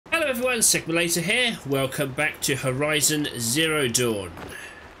everyone, Sigmulator here. Welcome back to Horizon Zero Dawn.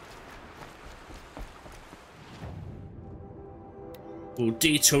 We'll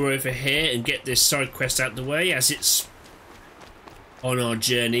detour over here and get this side quest out the way as it's on our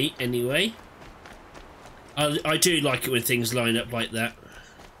journey anyway. I do like it when things line up like that.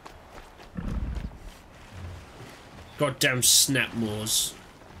 Goddamn Snapmaws.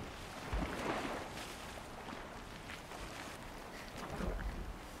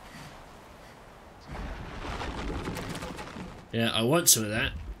 Yeah, I want some of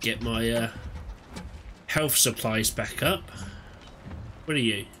that. Get my health supplies back up. What are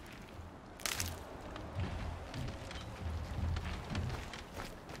you?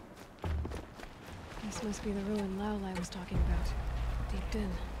 This must be the ruin Laolai was talking about. Deep in.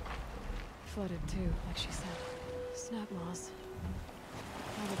 Flooded too, like she said. Snapmaws.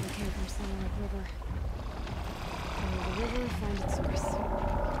 Probably came from somewhere upriver. Follow the river, find its source.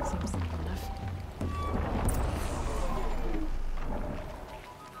 Seems simple enough.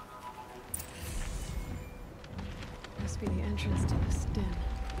 Must be the entrance to this den.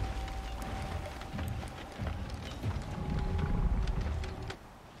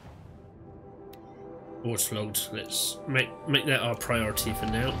 Waterlogged. Let's make that our priority for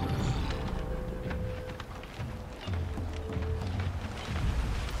now.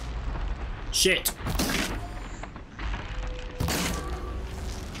 Shit.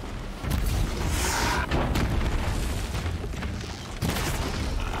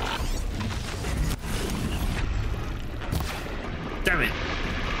 Damn it.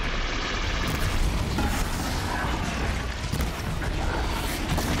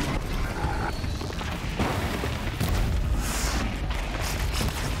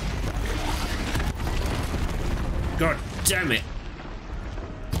 God damn it.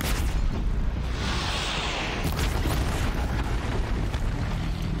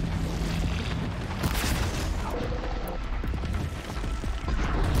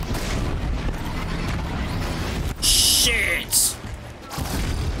 Shit.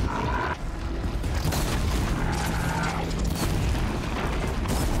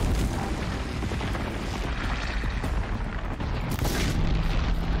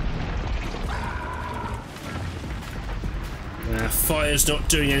 Fire's not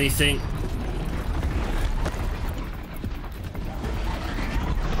doing anything.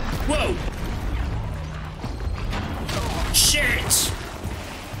 Whoa! Shit!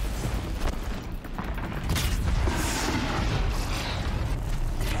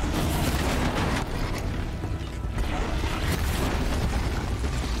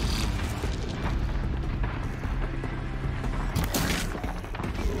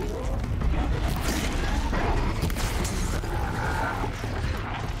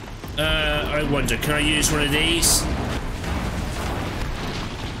 I wonder, can I use one of these?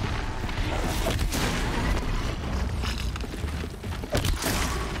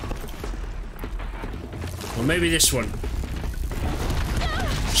 Or maybe this one.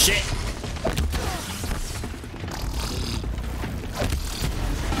 Shit!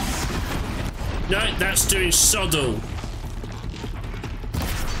 No, that's doing sod all.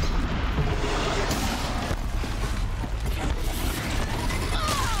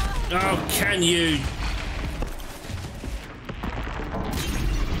 Oh, can you?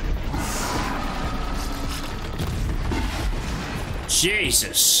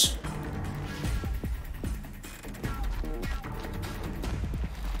 Jesus.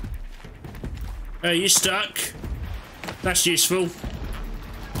 Are you stuck? That's useful.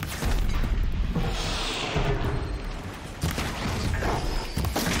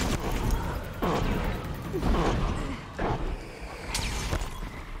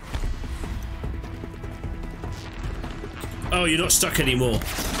 Oh, you're not stuck anymore.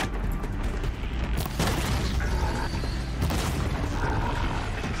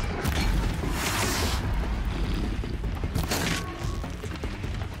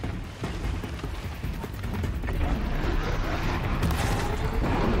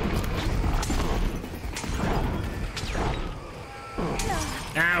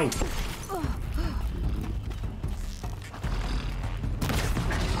 Ow!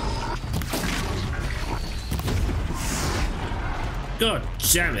 God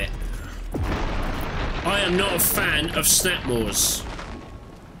damn it. I am not a fan of Snapmaws.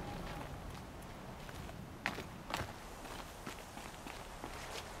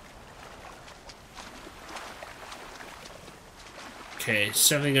 Okay,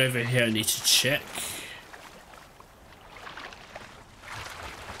 something over here I need to check.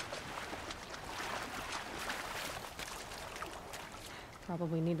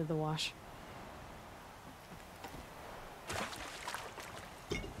 Probably needed the wash.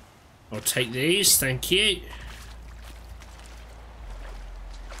 I'll take these, thank you.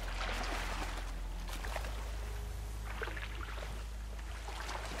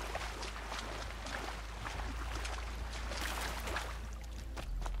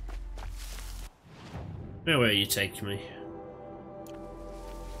 Now where are you taking me?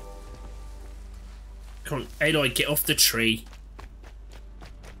 Come on, Aloy, get off the tree.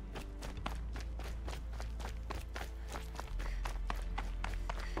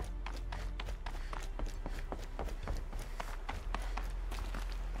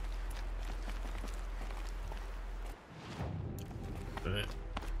 Right.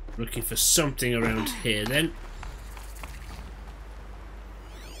 Looking for something around here then.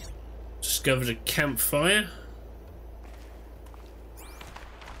 Discovered a campfire.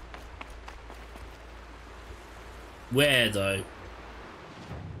 Where though?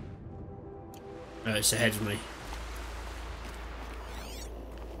 Oh, it's ahead of me.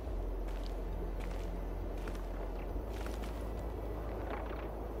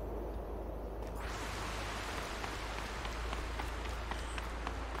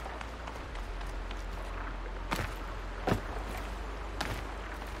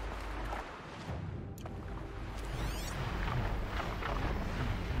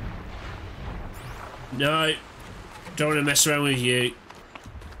 No, don't want to mess around with you.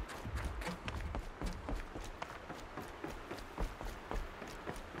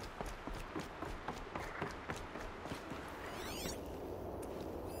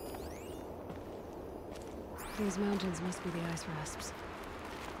 These mountains must be the ice rasps.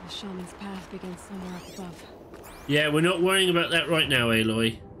 The shaman's path begins somewhere up above. Yeah, we're not worrying about that right now,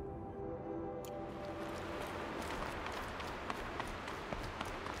 Aloy.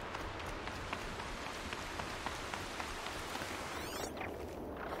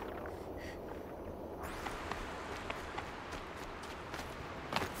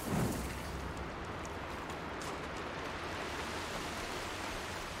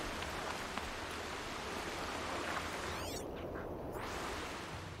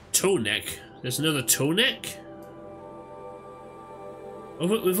 Tallneck? There's another Tallneck? Oh,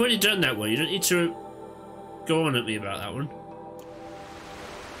 we've already done that one. You don't need to go on at me about that one.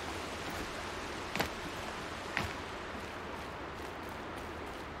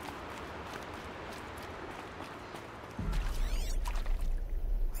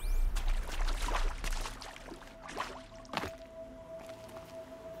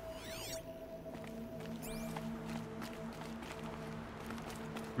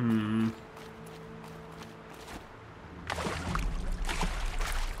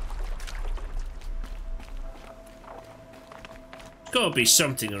 There's got to be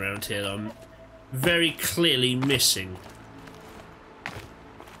something around here that I'm very clearly missing.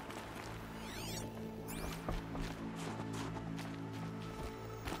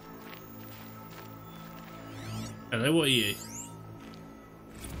 Hello, what are you?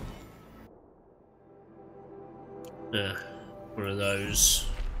 One of those.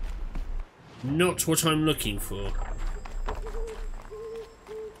 Not what I'm looking for.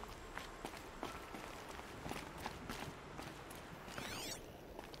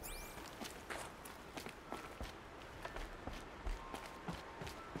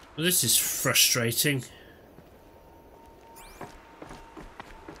 Well, this is frustrating.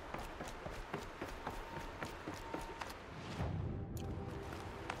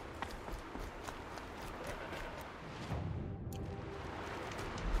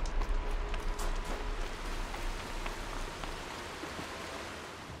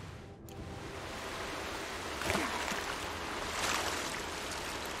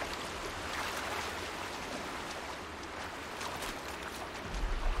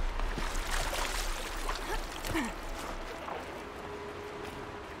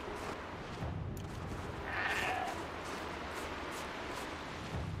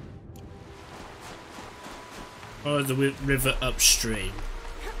 Follow the river upstream.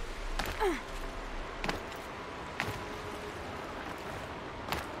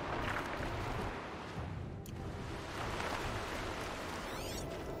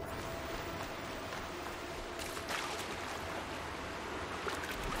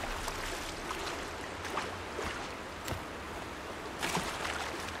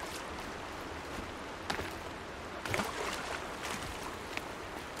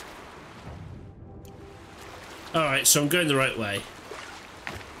 Alright, so I'm going the right way.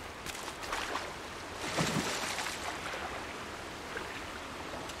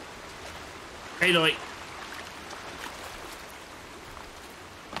 Aloy!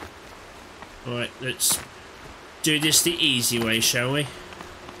 Alright, let's do this the easy way, shall we?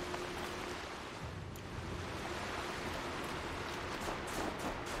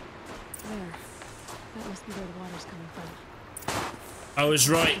 Must be where the water's coming from. I was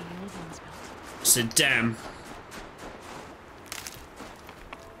right. The old one's built. It's a dam.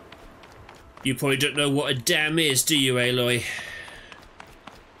 You probably don't know what a dam is, do you, Aloy?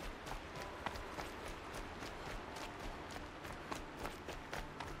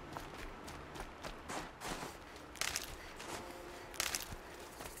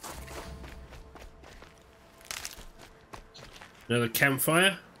 Another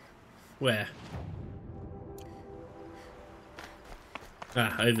campfire? Where?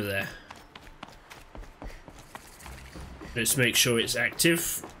 Ah, over there. Let's make sure it's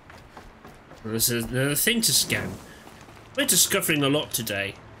active. There's another thing to scan. We're discovering a lot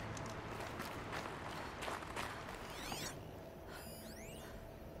today.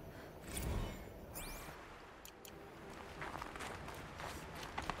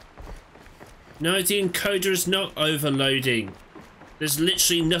 No, the encoder is not overloading. There's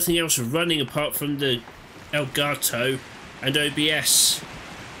literally nothing else running apart from the Elgato and OBS.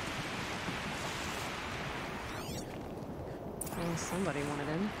 Well, somebody wanted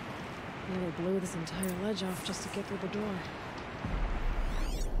in. Nearly blew this entire ledge off just to get through the door.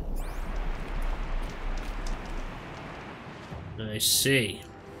 I see.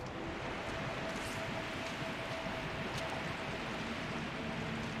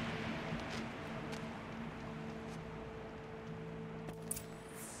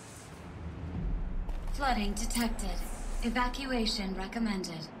 Flooding detected. Evacuation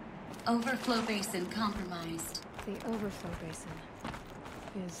recommended. Overflow basin compromised. The overflow basin.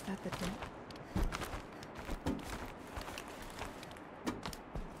 Is that the dip?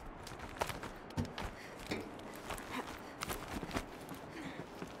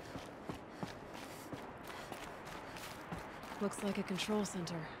 Looks like a control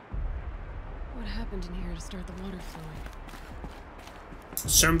center. What happened in here to start the water flowing?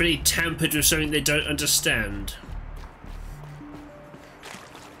 Somebody tampered with something they don't understand.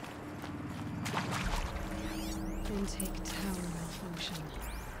 Intake tower malfunction.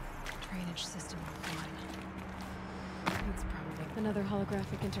 Drainage system offline. It's probably another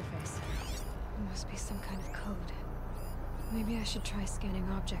holographic interface. It must be some kind of code. Maybe I should try scanning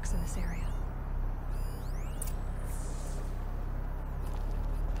objects in this area.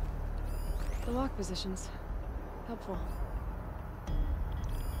 The lock positions. Helpful.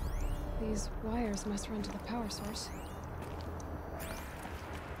 These wires must run to the power source.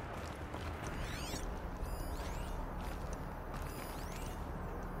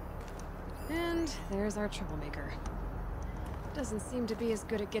 And there's our troublemaker. Doesn't seem to be as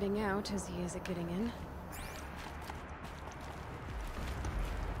good at getting out as he is at getting in.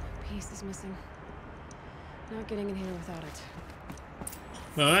 A piece is missing. Not getting in here without it.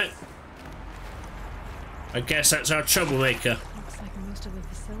 Alright. I guess that's our troublemaker. Looks like most of the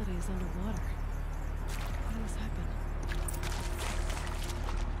facility is underwater. How does this happen?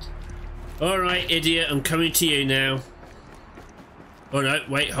 Alright, idiot, I'm coming to you now. Oh no,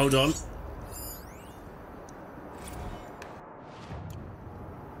 wait, hold on.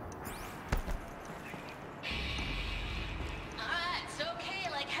 Alright, so okay,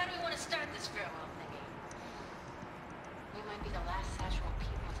 like how do we want to start this farewell thingy? We might be the last Satchel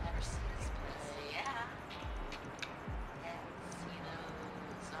people to ever see this place. Yeah.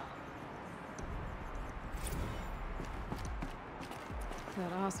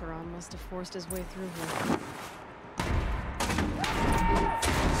 That Oseram must have forced his way through here.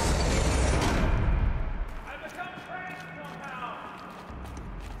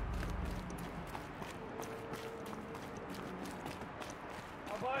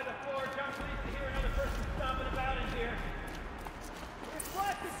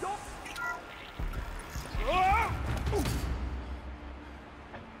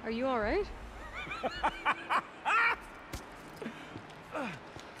 Are you all right?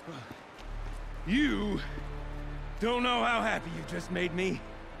 You don't know how happy you just made me.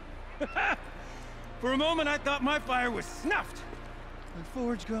 For a moment, I thought my fire was snuffed. My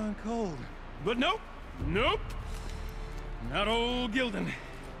forge gone cold. But nope, nope. Not old Gildan.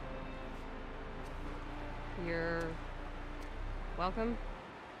 You're welcome.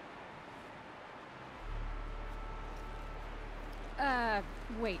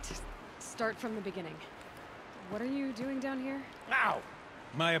 Wait. Start from the beginning. What are you doing down here? Ow!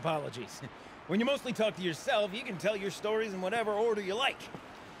 My apologies. When you mostly talk to yourself, you can tell your stories in whatever order you like.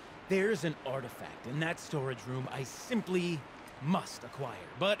 There's an artifact in that storage room I simply must acquire.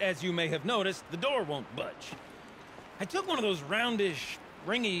 But as you may have noticed, the door won't budge. I took one of those roundish,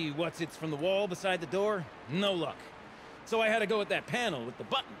 ringy what's-its from the wall beside the door. No luck. So I had to go with that panel with the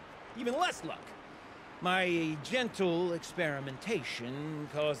button. Even less luck. My gentle experimentation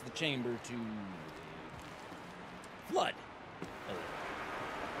caused the chamber to flood.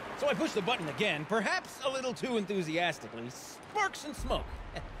 So I push the button again, perhaps a little too enthusiastically. Sparks and smoke.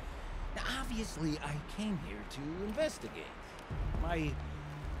 Now, obviously, I came here to investigate. My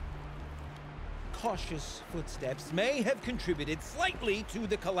cautious footsteps may have contributed slightly to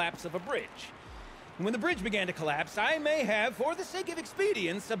the collapse of a bridge. And when the bridge began to collapse, I may have, for the sake of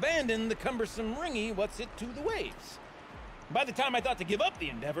expedience, abandoned the cumbersome ringy what's-it to the waves. By the time I thought to give up the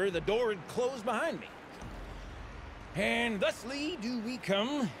endeavor, the door had closed behind me. And thusly do we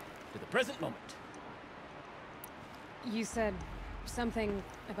come to the present moment. You said something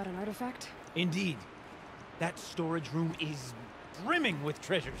about an artifact? Indeed. That storage room is brimming with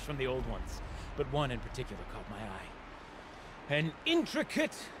treasures from the old ones, but one in particular caught my eye. An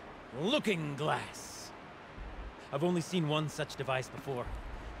intricate looking glass. I've only seen one such device before.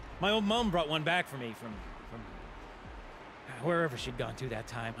 My old mom brought one back for me from wherever she'd gone to that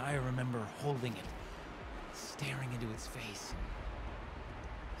time. I remember holding it, staring into its face,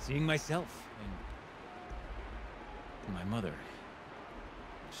 seeing myself and my mother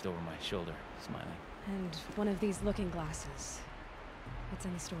just over my shoulder, smiling. And one of these looking glasses. It's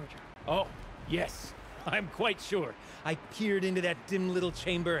in the storage room. Oh, yes. I'm quite sure. I peered into that dim little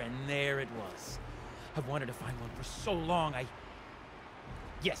chamber, and there it was. I've wanted to find one for so long,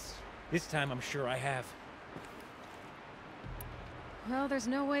 Yes, this time I'm sure I have. Well, there's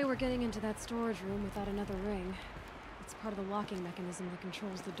no way we're getting into that storage room without another ring. It's part of the locking mechanism that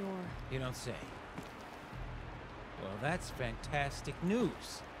controls the door. You don't say. Well, that's fantastic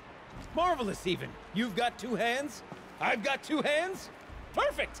news. Marvelous, even. You've got two hands? I've got two hands?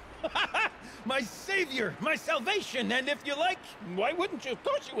 Perfect! My savior, my salvation, and if you like, why wouldn't you? Of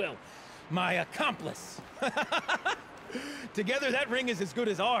course you will. My accomplice. Together, that ring is as good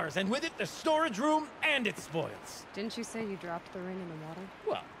as ours, and with it, the storage room and its spoils. Didn't you say you dropped the ring in the water?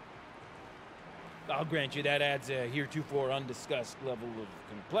 Well, I'll grant you that adds a heretofore undiscussed level of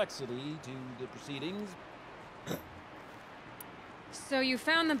complexity to the proceedings. So you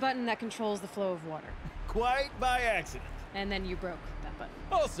found the button that controls the flow of water. Quite by accident. And then you broke that button.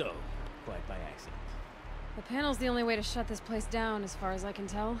 Also, quite by accident. The panel's the only way to shut this place down, as far as I can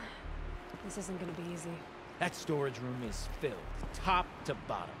tell. This isn't gonna be easy. That storage room is filled, top to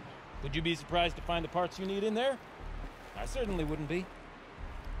bottom. Would you be surprised to find the parts you need in there? I certainly wouldn't be.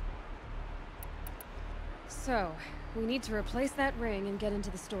 So, we need to replace that ring and get into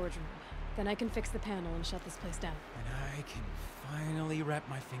the storage room. Then I can fix the panel and shut this place down. And I can finally wrap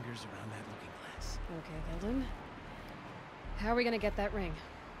my fingers around that looking glass. Okay, Hilden. How are we gonna get that ring?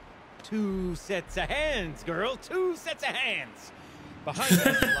 2 sets of hands, girl. 2 sets of hands. Behind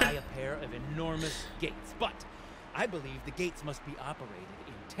them lie a pair of enormous gates. But I believe the gates must be operated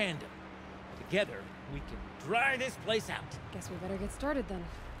in tandem. Together, we can dry this place out. Guess we better get started then.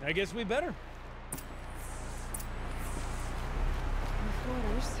 I guess we better.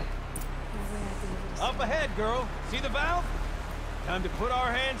 Quarters. No way I'd be able to Up ahead, girl. See the valve? Time to put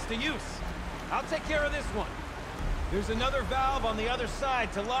our hands to use. I'll take care of this one. There's another valve on the other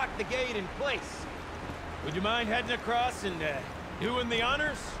side to lock the gate in place. Would you mind heading across and doing the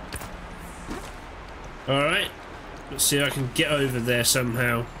honors? Alright. Let's see if I can get over there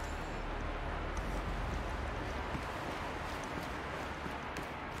somehow.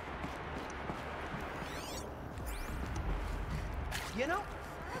 You know,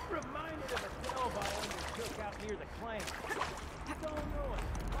 I'm reminded of a delve I undertook out near the claim. Stone ruins,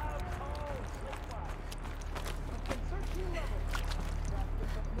 loud calls, slip by.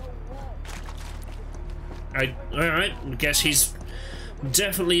 Alright, I guess he's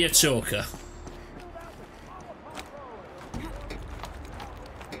definitely a talker.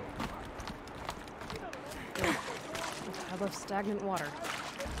 A tub of stagnant water.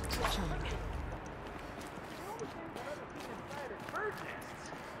 Charming.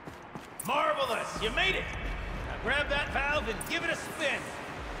 Marvelous! You made it! Now grab that valve and give it a spin.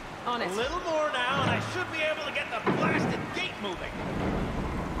 On it. A little more now, and I should be able to get the blasted gate moving.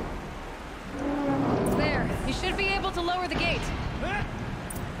 There. You should be able to lower the gate. Huh?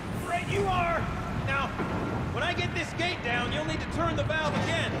 Right you are! Now, when I get this gate down, you'll need to turn the valve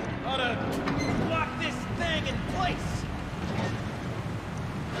again. Ought to lock this thing in place.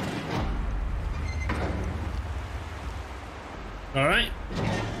 Alright.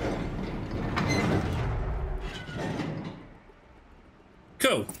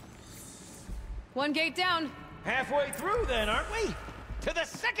 Cool. One gate down. Halfway through then, aren't we? To the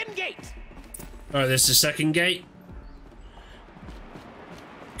second gate! Oh, there's the second gate.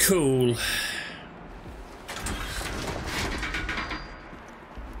 Cool.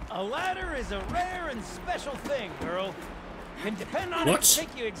 A ladder is a rare and special thing, girl. can depend on it What? to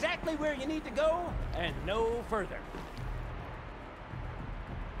take you exactly where you need to go and no further.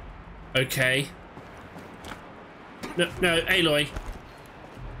 Okay. No, Aloy.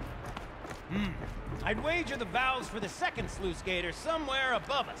 I'd wager the valves for the second sluice gate are somewhere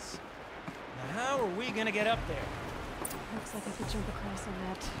above us. Now, how are we gonna get up there? Looks like I could jump across on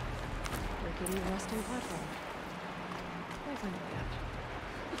that rickety rusting platform. I'll find a way out.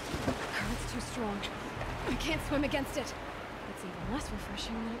 The current's too strong. I can't swim against it. It's even less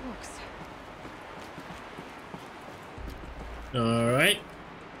refreshing than it looks. Alright.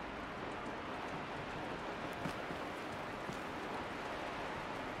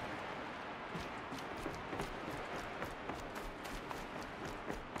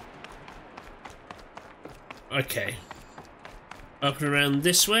 Okay. Up and around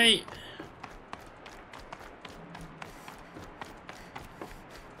this way.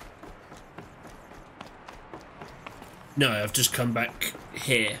 No, I've just come back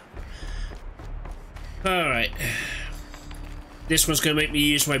here. Alright. This one's going to make me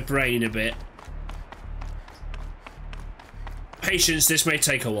use my brain a bit. Patience, this may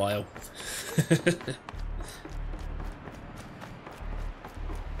take a while.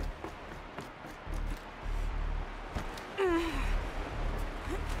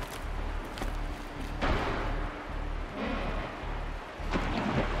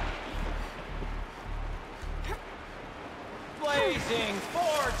 Blazing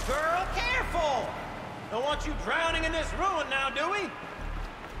forge, girl! Careful! Don't want you drowning in this ruin now, do we?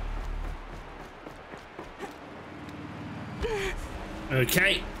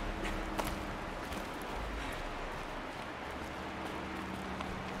 Okay.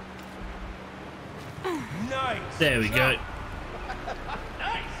 Nice! There we go.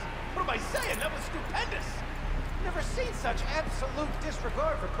 Nice! What am I saying? That was stupendous! Never seen such absolute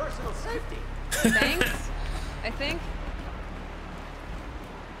disregard for personal safety. Thanks, I think.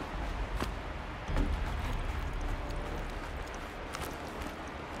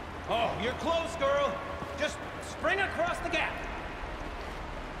 Oh, you're close, girl. Just spring across the gap.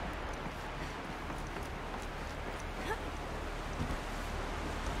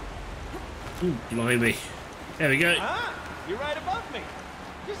 Ooh, blimey. There we go. Ah, you're right above me.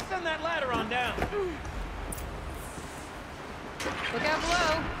 Just send that ladder on down. Look out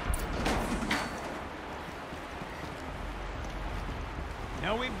below.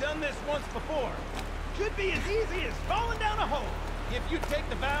 Now, we've done this once before. Should be as easy as falling down a hole. If you take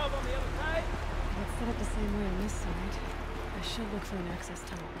the valve on the other side. Let's set up the same way on this side. I should look for an access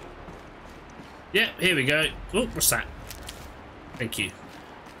tunnel. Yeah, here we go. Oh, what's that? Thank you.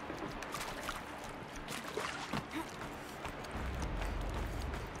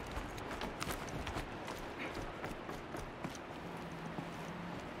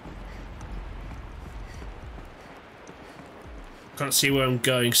 Can't see where I'm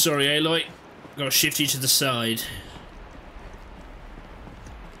going. Sorry, Aloy. Gotta shift you to the side.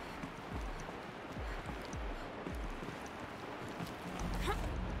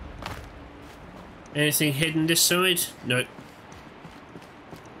 Anything hidden this side? Nope.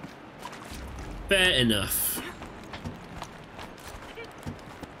 Fair enough.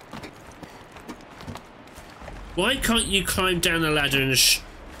 Why can't you climb down the ladder and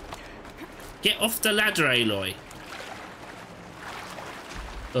get off the ladder, Aloy?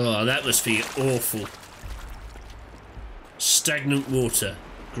 Oh, that must be awful. Stagnant water.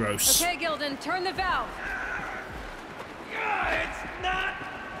 Gross. Okay, Gildan, turn the valve. It's not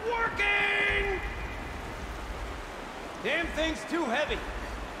working! Damn thing's too heavy.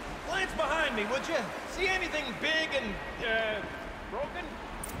 Glance behind me, would you? See anything big and, broken?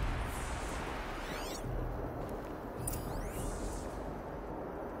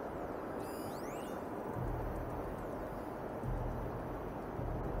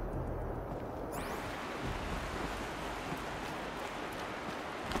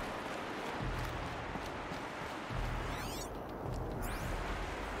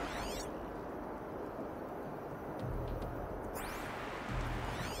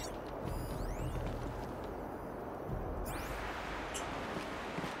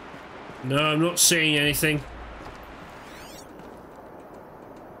 No, I'm not seeing anything.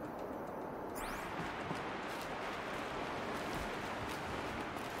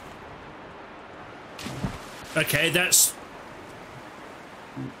 Okay, that's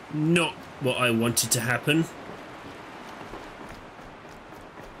not what I wanted to happen.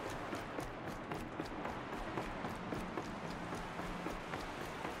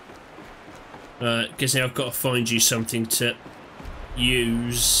 Guess now I've got to find you something to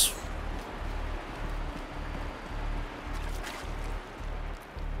use.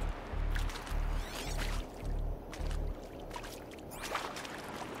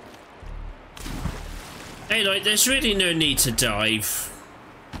 Hey, like, there's really no need to dive.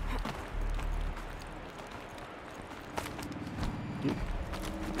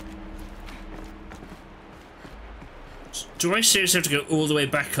 Do I seriously have to go all the way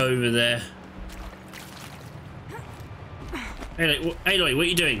back over there? Aloy, what are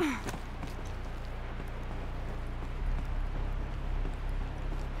you doing?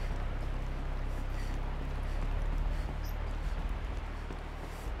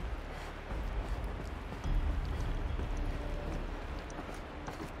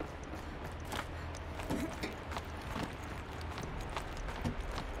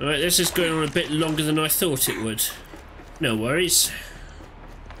 Alright, this is going on a bit longer than I thought it would. No worries.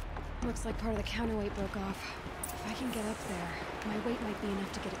 Looks like part of the counterweight broke off. If I can get up there, my weight might be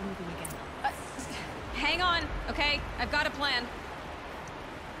enough to get it moving again. Hang on, okay? I've got a plan.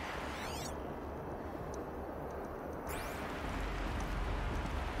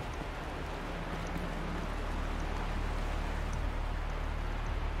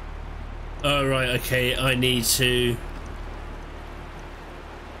 Oh, right, okay, I need to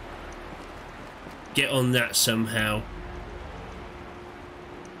get on that somehow.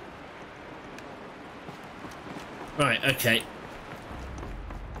 Right, okay.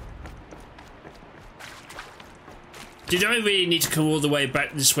 Did I really need to come all the way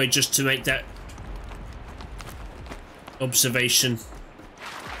back this way just to make that observation?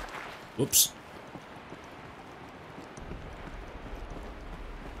 Whoops.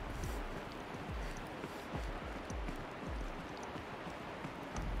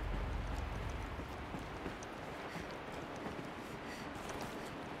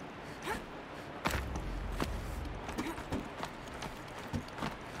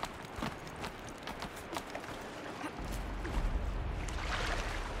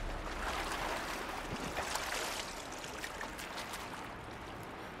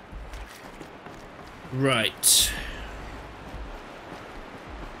 Right.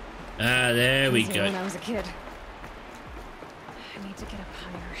 Ah, there we go. When I was a kid. I need to get up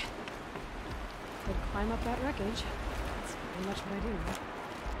higher. Could climb up that wreckage. That's pretty much what I do.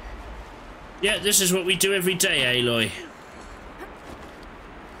 Yeah, this is what we do every day, Aloy.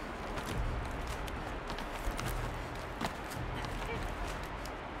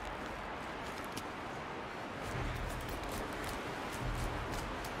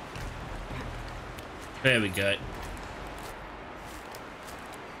 There we go.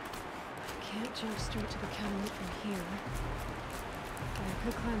 Can't jump straight to the counter from here. But I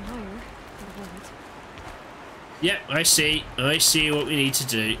could climb higher for the bullet. Yeah, I see. I see what we need to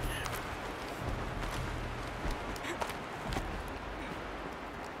do.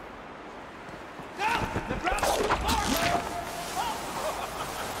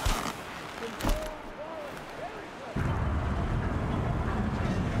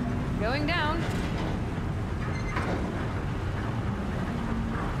 Going down.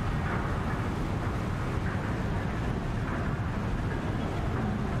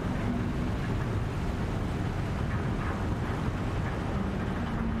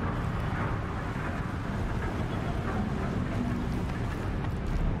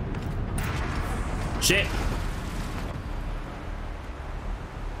 Shit.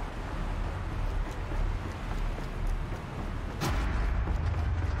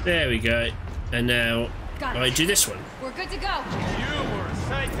 There we go. And now I do this one. We're good to go. You were a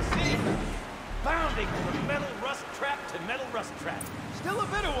sight to see. Bounding from metal rust trap to metal rust trap. Still a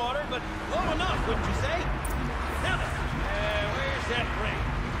bit of water, but low enough, wouldn't you say? Now then, where's that ring?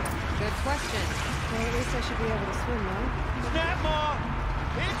 Good question. Well, at least I should be able to swim now. Snap maw!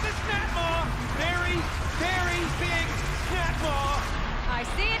 It's a snap maw! Very, very big snap maw! I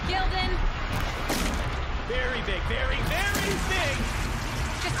see it, Gildan. Very big, very, very big!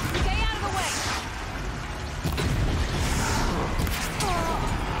 Just stay out of the way.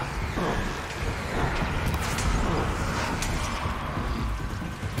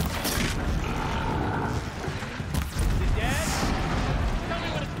 Is it dead? Tell me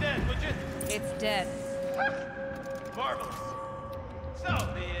when it's dead, would you? It's dead. Marvelous. So,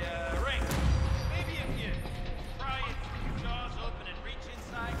 the ring. Maybe if you pry its jaws open and reach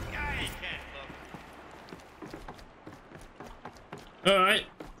inside, I can't look. Alright.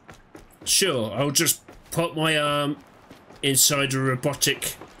 Sure, I'll just put my arm inside a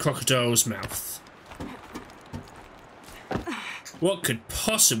robotic crocodile's mouth. What could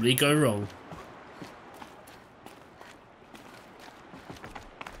possibly go wrong?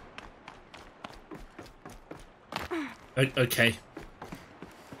 Okay.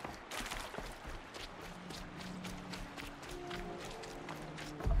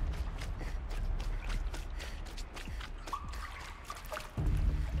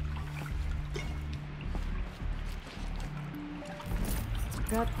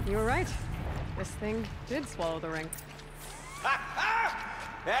 God, you were right. This thing did swallow the ring.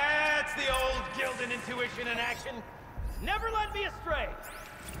 That's the old Gildan intuition in action. Never led me astray.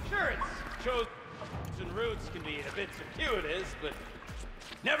 Sure, its chosen routes can be a bit circuitous, but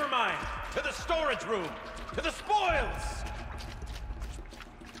never mind. To the storage room. To the spoils.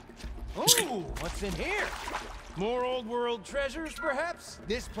 Ooh, what's in here? More old world treasures, perhaps?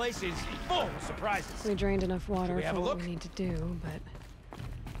 This place is full of surprises. We drained enough water we have for a what look? we need to do, but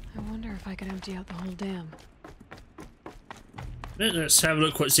I wonder if I could empty out the whole dam. Let's have a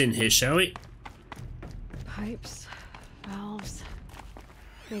look what's in here, shall we? Pipes, valves.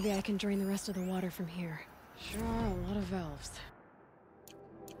 Maybe I can drain the rest of the water from here. Sure are a lot of valves.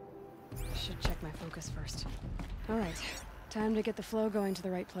 Should check my focus first. Alright, time to get the flow going to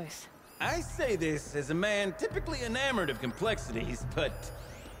the right place. I say this as a man typically enamored of complexities, but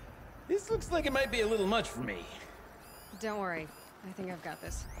this looks like it might be a little much for me. Don't worry, I think I've got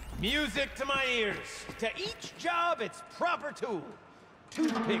this. Music to my ears. To each job, its proper tool.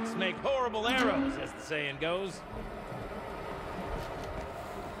 Toothpicks make horrible arrows, as the saying goes.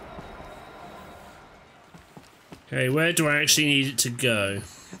 Okay, where do I actually need it to go?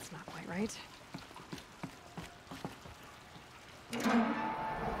 That's not quite right.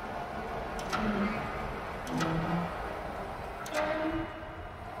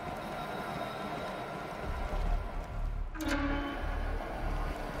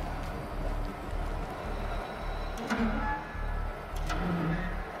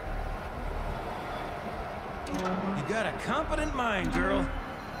 You got a competent mind, girl.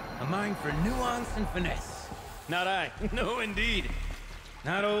 A mind for nuance and finesse. Not I. No, indeed.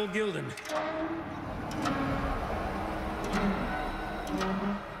 Not old Gildan.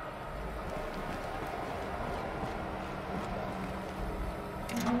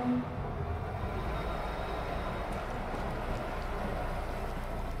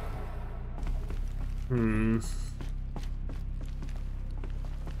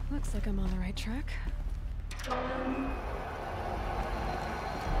 Looks like I'm on the right track.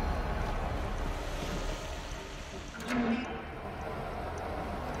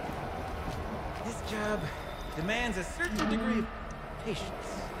 This job demands a certain degree of patience,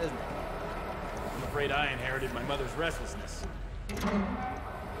 doesn't it? I'm afraid I inherited my mother's restlessness.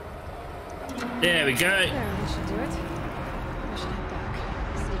 There we go. There, that should do it. I should head back.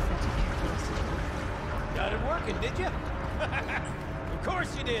 See if that took care of most of it. Got it working, did you? Of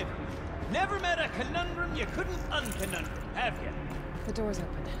course you did. Never met a conundrum you couldn't unconundrum, have you? The door's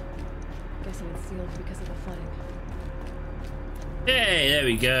open. Guessing it's sealed because of the flooding. Hey, there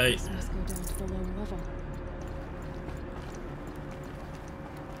we go. This must go down to the lower level.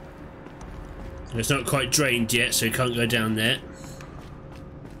 It's not quite drained yet, so it can't go down there.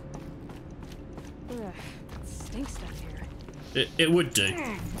 Ugh, it stinks down here. It would do.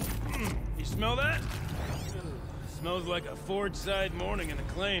 You smell that? Smells like a forge-side morning in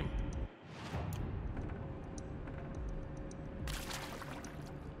Acclaim.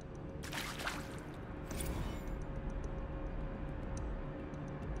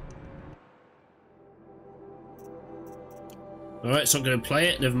 Alright, it's not going to play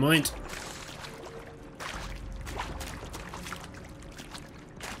it, never mind.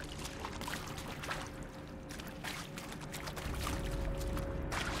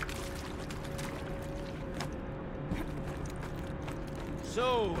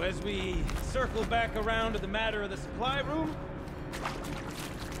 So, as we circle back around to the matter of the supply room,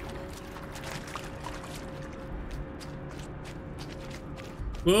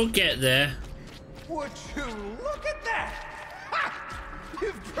 We'll get there. would you look at that? Ha!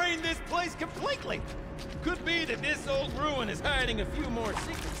 You've drained this place completely. Could be that this old ruin is hiding a few more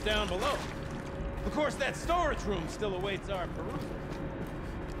secrets down below. Of course, that storage room still awaits our perusal.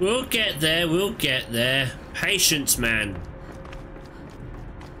 We'll get there, we'll get there. Patience, man.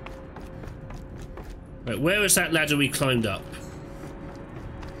 Right, where was that ladder we climbed up?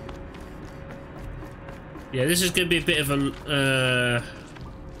 Yeah, this is going to be a bit of a...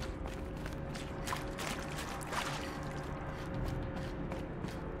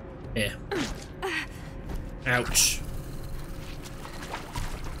 Here. Ouch.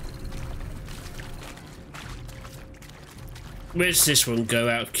 Where does this one go,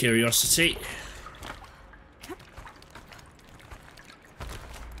 out of curiosity?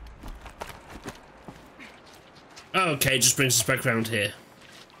 Oh, okay, just brings us back around here.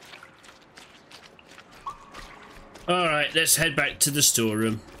 Alright, let's head back to the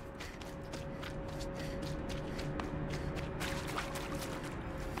storeroom.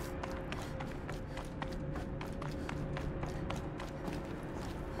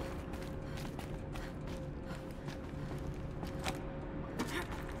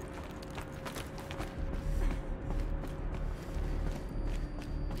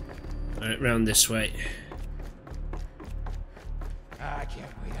 round this way. I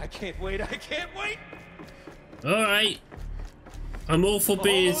can't wait, I can't wait, I can't wait! Alright. I'm all for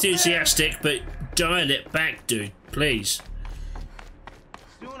being enthusiastic, but dial it back, dude. Please.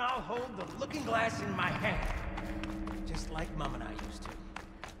 Soon I'll hold the looking glass in my hand. Just like Mom and I used to.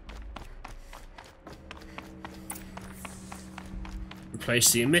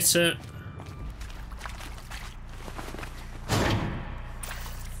 Replace the emitter.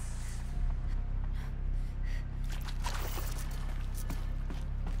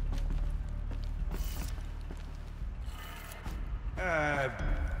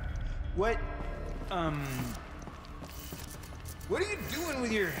 What are you doing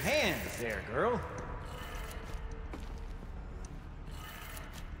with your hands there, girl?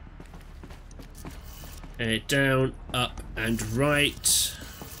 Down, up, and right.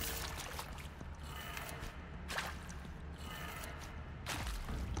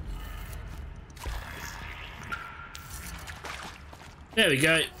 There we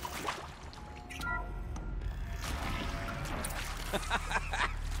go.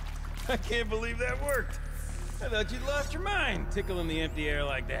 I can't believe that worked. I thought you'd lost your mind, tickling the empty air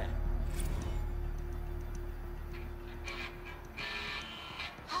like that.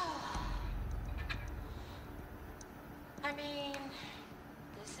 I mean,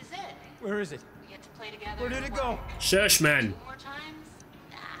 this is it. Where is it? We get to play together. Where did it go? Shush, man. More times?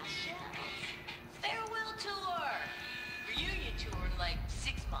 Nah, shells. Farewell tour. Reunion tour in like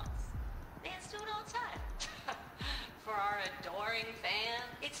 6 months. Fans do it all the time. For our adoring fans,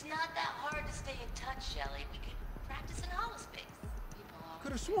 it's not that hard to stay in touch, Shelly. We could practice in Holospace. People always...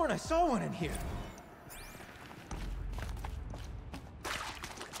 Could have sworn I saw one in here.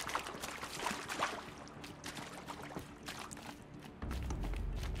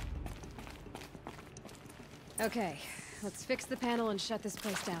 Okay, let's fix the panel and shut this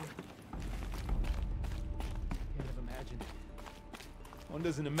place down. Can't have imagined. One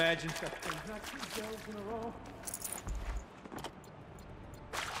doesn't imagine such things. Not 2 bells in a row.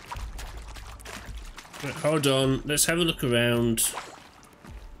 Right, hold on, let's have a look around.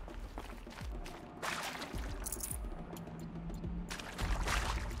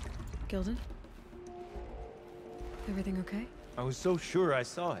 Gilden? Everything okay? I was so sure I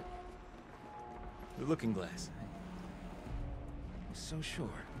saw it. The looking glass. I was so sure.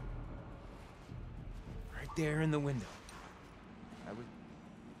 Right there in the window. I was...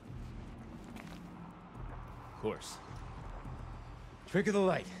 Of course. Trick of the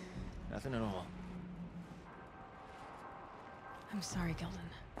light. Nothing at all. I'm sorry, Gilden.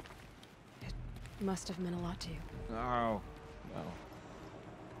 It must have meant a lot to you. Oh, well.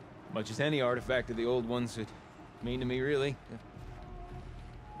 Much as any artifact of the old ones would mean to me, really.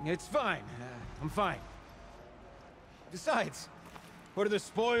 It's fine. I'm fine. Besides, what are the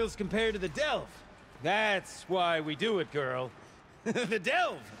spoils compared to the delve? That's why we do it, girl. The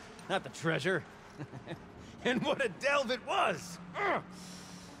delve, not the treasure. And what a delve it was! Ugh.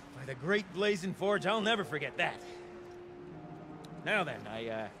 By the great Blazing Forge, I'll never forget that. Now then,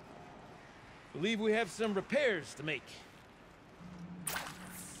 I believe we have some repairs to make.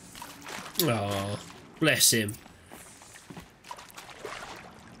 Oh, bless him.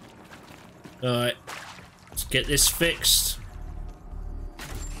 Alright, let's get this fixed.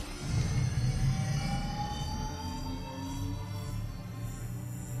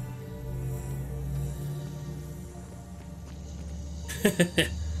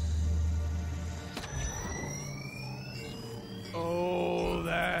 Oh,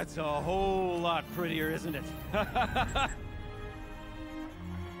 that's a whole lot prettier, isn't it?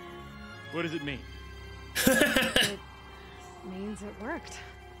 What does it mean? It means it worked.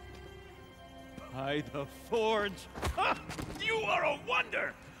 By the Forge! Ha! You are a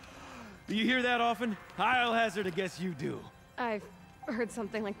wonder! Do you hear that often? I'll hazard a guess you do. I've heard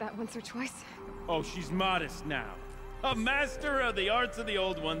something like that once or twice. Oh, she's modest now. A master of the arts of the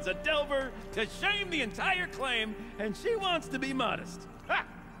old ones, a delver to shame the entire claim, and she wants to be modest. Ha!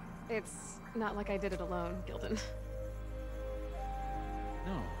 It's not like I did it alone, Gilden.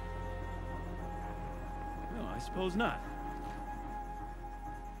 No. No, I suppose not.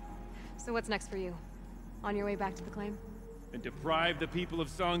 So what's next for you? On your way back to the claim? And deprive the people of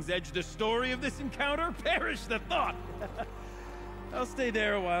Song's Edge the story of this encounter? Perish the thought! I'll stay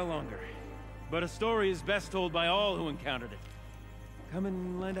there a while longer. But a story is best told by all who encountered it. Come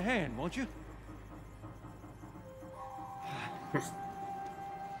and lend a hand, won't you?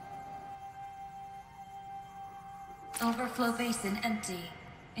 Overflow basin empty.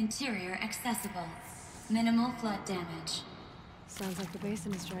 Interior accessible. Minimal flood damage. Sounds like the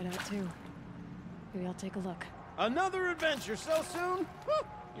basin is dried out too. Maybe I'll take a look. Another adventure so soon?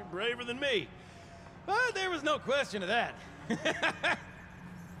 You're braver than me. But there was no question of that.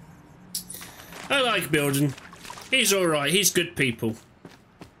 I like Milden. He's alright, he's good people.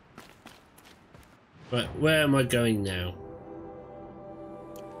 Right, where am I going now?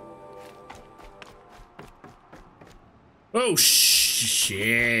 Oh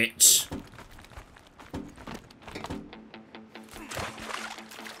shit!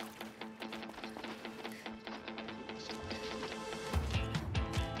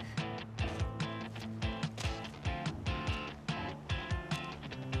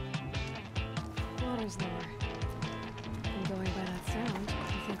 Water's lower. And going by that sound, I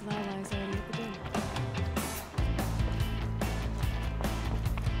think Lauli's already at the den.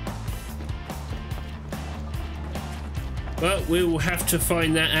 Well, we will have to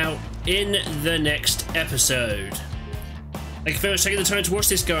find that out in the next episode. Thank you very much for taking the time to watch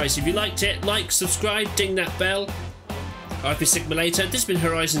this, guys. If you liked it, like, subscribe, ding that bell. I've been Sigma Later. This has been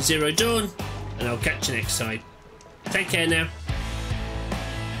Horizon Zero Dawn, and I'll catch you next time. Take care now.